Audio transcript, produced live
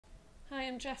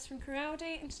I'm Jess from Crewe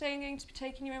Audi and today I'm going to be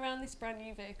taking you around this brand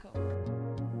new vehicle.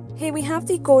 Here we have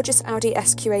the gorgeous Audi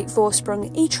SQ8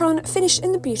 Vorsprung e-tron finished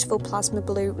in the beautiful plasma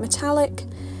blue metallic,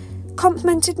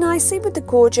 complemented nicely with the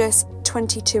gorgeous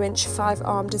 22-inch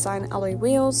 5-arm design alloy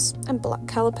wheels and black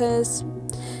calipers,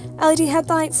 LED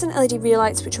headlights and LED rear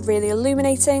lights which are really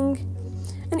illuminating,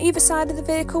 and either side of the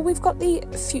vehicle we've got the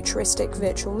futuristic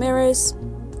virtual mirrors,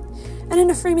 and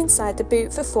enough room inside the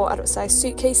boot for 4 adult-sized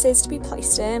suitcases to be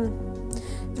placed in.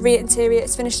 The rear interior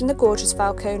is finished in the gorgeous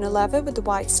Falcona leather with the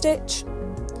white stitch,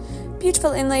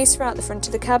 beautiful inlays throughout the front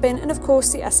of the cabin, and of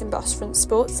course the S-embossed front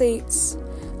sport seats.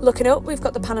 Looking up, we've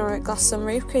got the panoramic glass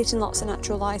sunroof creating lots of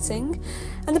natural lighting,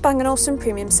 and the Bang & Olufsen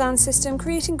premium sound system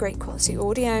creating great quality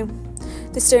audio.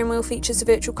 The steering wheel features the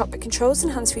virtual cockpit controls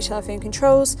and hands-free telephone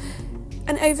controls.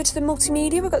 And over to the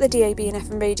multimedia, we've got the DAB and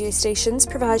FM radio stations,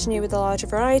 providing you with a larger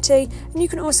variety, and you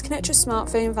can also connect your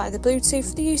smartphone via the Bluetooth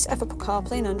for the use of Apple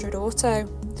CarPlay and Android Auto.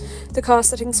 The car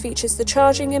settings features the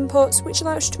charging inputs, which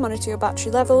allows you to monitor your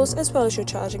battery levels as well as your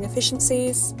charging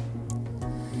efficiencies.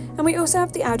 And we also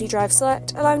have the Audi Drive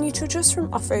Select, allowing you to adjust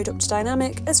from off-road up to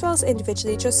dynamic, as well as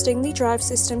individually adjusting the drive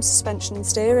system, suspension and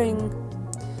steering.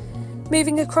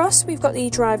 Moving across, we've got the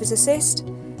Driver's Assist,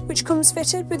 which comes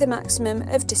fitted with a maximum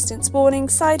of distance warning,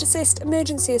 side assist,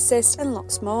 emergency assist and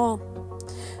lots more.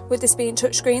 With this being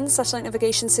touchscreen, the satellite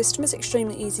navigation system is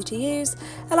extremely easy to use,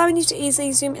 allowing you to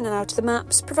easily zoom in and out of the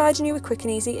maps, providing you with quick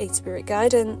and easy 8-spirit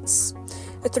guidance.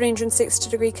 A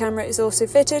 360-degree camera is also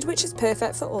fitted, which is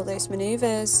perfect for all those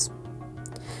manoeuvres.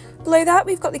 Below that,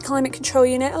 we've got the climate control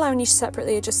unit, allowing you to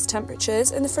separately adjust the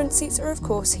temperatures, and the front seats are of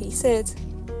course heated.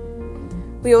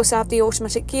 We also have the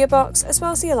automatic gearbox, as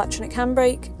well as the electronic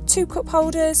handbrake, 2 cup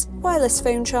holders, wireless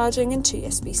phone charging and 2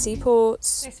 USB-C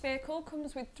ports. This vehicle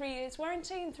comes with 3 years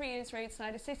warranty and 3 years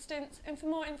roadside assistance, and for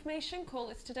more information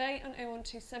call us today on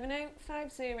 01270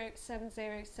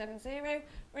 507070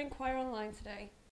 or inquire online today.